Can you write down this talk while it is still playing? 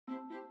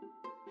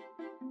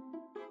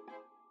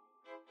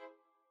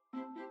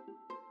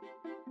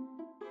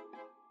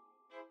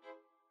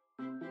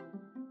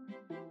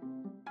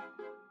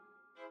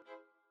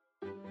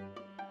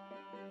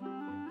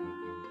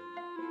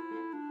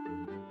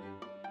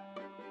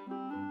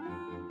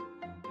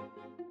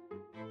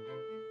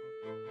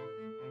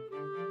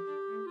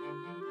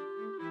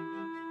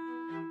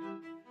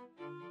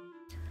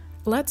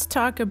Let's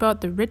talk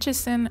about the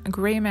Richeson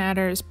Grey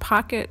Matters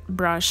pocket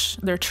brush,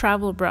 their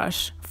travel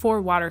brush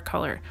for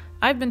watercolor.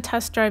 I've been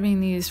test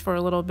driving these for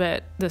a little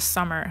bit this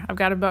summer. I've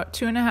got about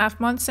 2.5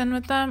 months in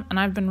with them and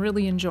I've been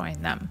really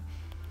enjoying them.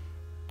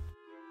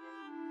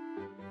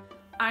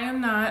 I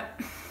am not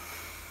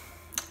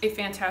a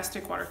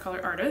fantastic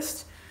watercolor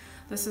artist.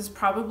 This is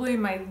probably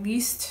my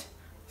least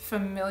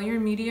familiar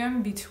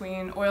medium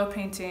between oil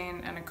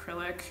painting and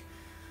acrylic.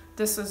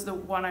 This is the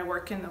one I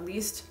work in the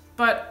least,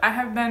 but I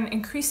have been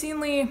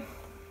increasingly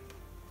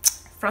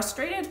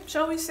frustrated,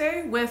 shall we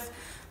say, with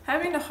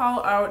having to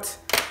haul out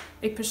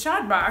a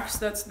pochade box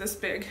that's this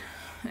big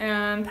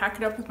and pack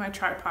it up with my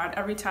tripod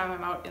every time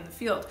I'm out in the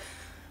field.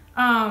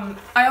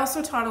 I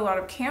also taught a lot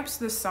of camps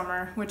this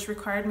summer, which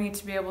required me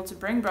to be able to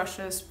bring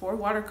brushes for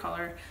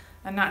watercolor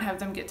and not have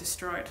them get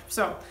destroyed.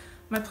 So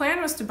my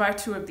plan was to buy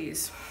 2 of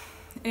these,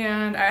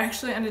 and I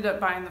actually ended up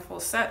buying the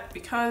full set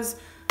because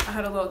I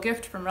had a little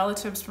gift from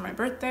relatives for my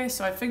birthday,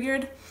 so I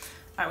figured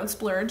I would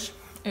splurge.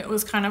 It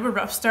was kind of a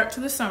rough start to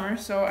the summer,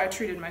 so I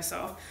treated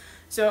myself.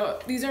 So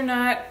these are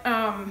not,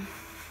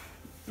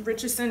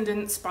 Richeson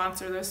didn't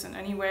sponsor this in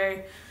any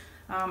way.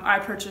 I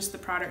purchased the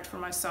product for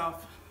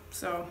myself,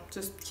 so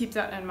just keep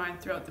that in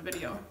mind throughout the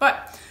video.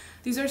 But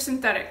these are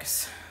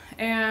synthetics,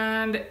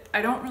 and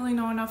I don't really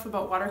know enough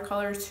about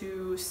watercolor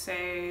to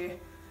say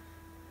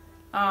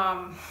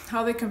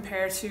how they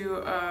compare to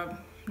a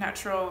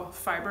natural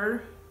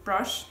fiber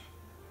brush.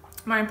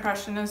 My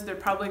impression is they're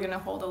probably going to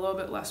hold a little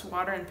bit less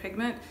water and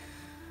pigment,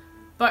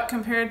 but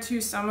compared to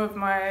some of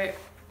my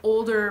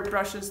older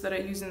brushes that I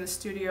use in the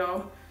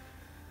studio,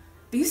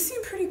 these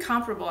seem pretty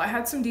comparable. I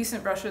had some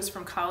decent brushes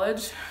from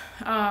college,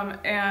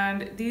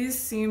 and these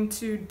seem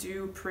to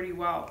do pretty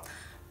well.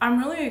 I'm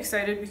really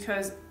excited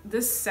because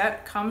this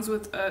set comes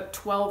with a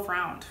 12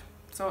 round,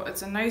 so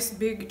it's a nice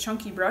big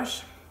chunky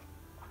brush.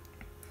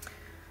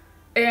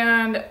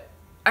 And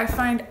I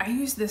find I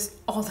use this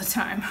all the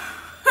time,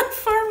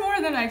 far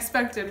more than I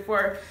expected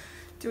for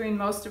doing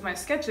most of my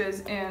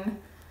sketches in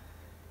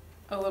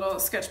a little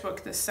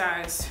sketchbook this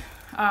size.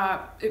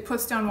 It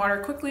puts down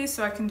water quickly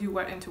so I can do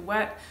wet into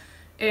wet,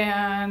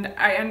 and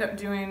I end up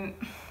doing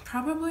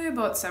probably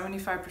about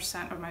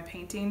 75% of my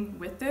painting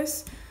with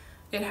this.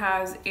 It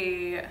has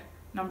a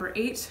number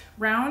 8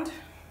 round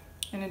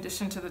in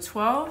addition to the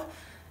 12.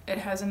 It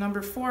has a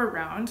number 4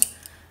 round.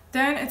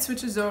 Then it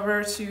switches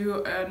over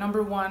to a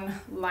number 1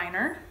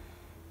 liner.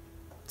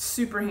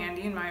 Super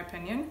handy in my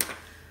opinion.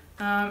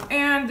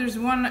 And there's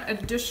one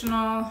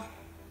additional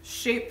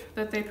shape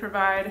that they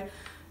provide.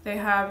 They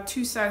have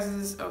 2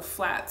 sizes of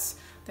flats.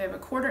 They have a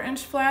 1/4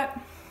 inch flat,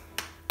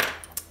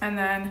 and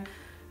then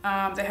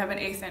they have an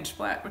 1/8 inch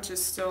flat, which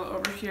is still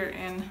over here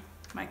in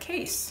my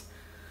case.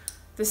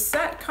 The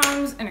set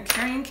comes in a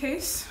carrying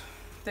case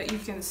that you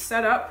can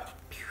set up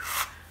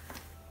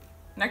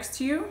next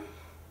to you.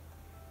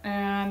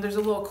 And there's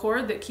a little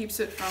cord that keeps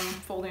it from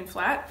folding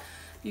flat.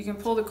 You can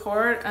pull the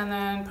cord and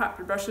then pop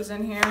your brushes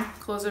in here,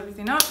 close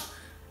everything up,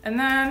 and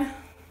then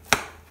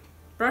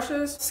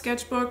brushes,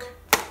 sketchbook,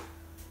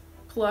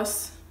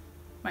 plus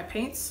my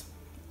paints.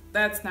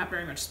 That's not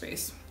very much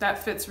space. That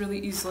fits really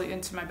easily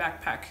into my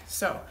backpack,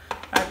 so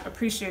I've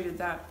appreciated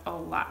that a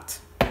lot.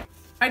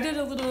 I did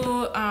a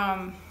little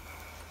kind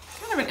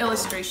of an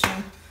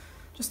illustration,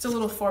 just a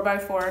little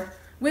 4x4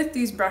 with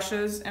these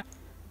brushes,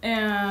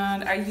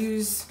 and I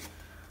use,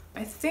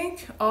 I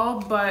think, all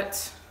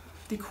but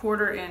the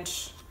 1/4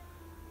 inch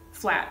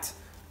flat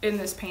in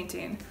this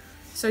painting,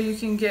 so you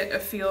can get a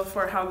feel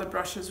for how the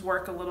brushes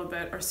work a little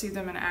bit or see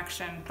them in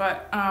action.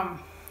 But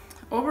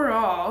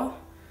overall,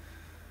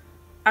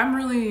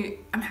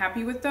 I'm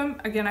happy with them.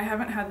 Again, I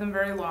haven't had them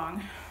very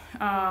long.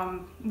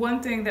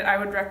 One thing that I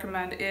would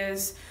recommend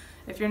is,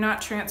 if you're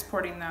not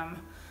transporting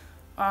them,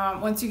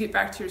 once you get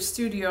back to your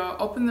studio,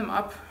 open them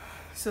up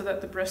so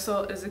that the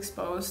bristle is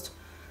exposed,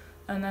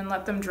 and then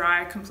let them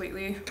dry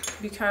completely,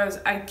 because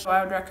I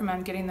would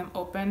recommend getting them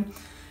open.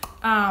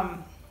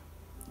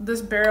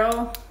 This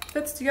barrel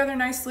fits together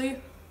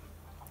nicely.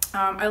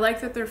 I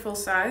like that they're full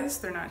size.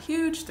 They're not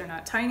huge, they're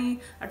not tiny.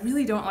 I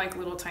really don't like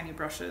little tiny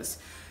brushes,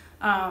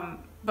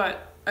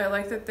 but I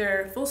like that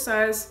they're full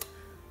size.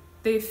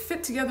 They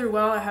fit together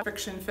well. I have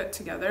friction fit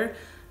together.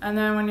 And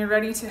then when you're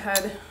ready to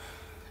head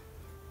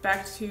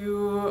back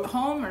to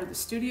home or the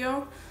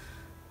studio,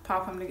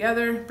 pop them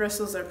together.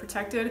 Bristles are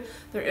protected.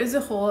 There is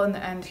a hole in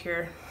the end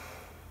here,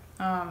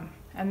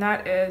 and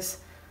that is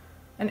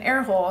an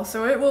air hole,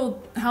 so it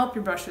will help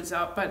your brushes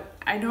out, but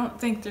I don't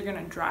think they're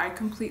gonna dry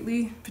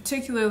completely,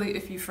 particularly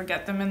if you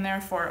forget them in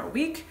there for a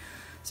week.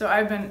 So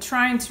I've been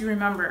trying to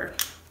remember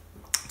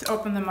to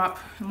open them up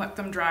and let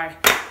them dry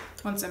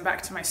once I'm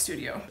back to my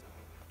studio.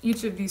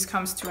 Each of these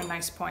comes to a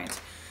nice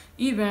point,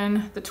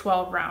 even the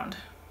 12 round.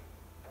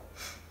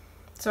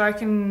 So I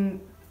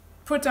can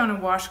put down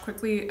and wash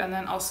quickly, and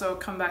then also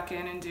come back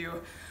in and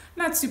do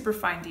not super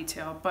fine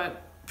detail,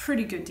 but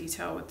pretty good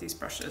detail with these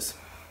brushes.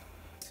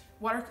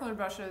 Watercolor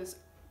brushes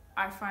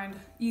I find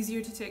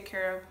easier to take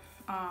care of.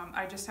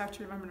 I just have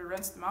to remember to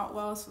rinse them out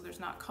well so there's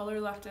not color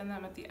left in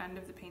them at the end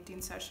of the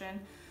painting session.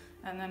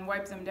 and then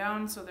wipe them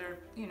down so they're,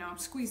 you know,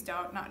 squeezed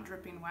out, not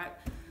dripping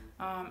wet.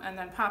 And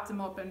then pop them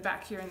open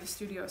back here in the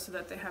studio so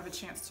that they have a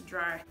chance to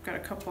dry. Got a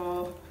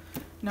couple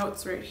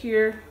notes right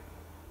here.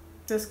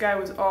 This guy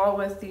was all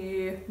with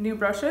the new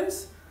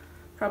brushes.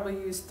 Probably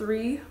used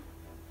 3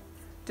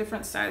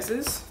 different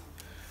sizes.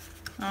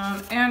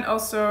 And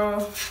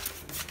also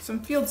some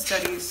field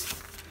studies,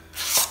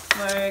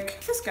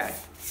 like this guy.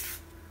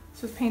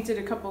 This was painted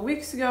a couple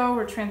weeks ago.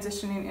 We're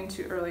transitioning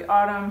into early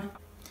autumn.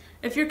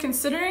 If you're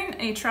considering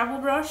a travel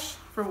brush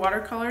for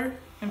watercolor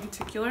in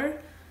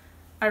particular,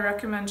 I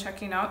recommend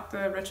checking out the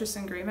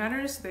Richeson Grey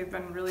Matters. They've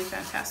been really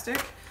fantastic.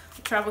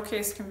 The travel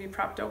case can be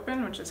propped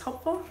open, which is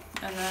helpful.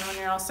 And then when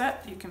you're all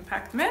set, you can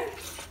pack them in,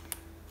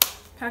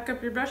 pack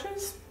up your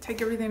brushes,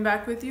 take everything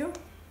back with you.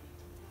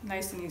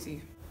 Nice and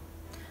easy.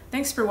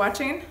 Thanks for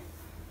watching.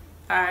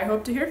 I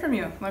hope to hear from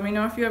you. Let me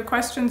know if you have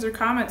questions or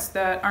comments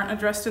that aren't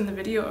addressed in the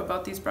video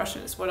about these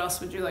brushes. What else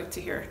would you like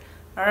to hear?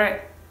 All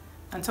right,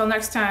 until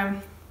next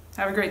time,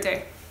 have a great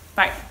day.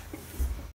 Bye.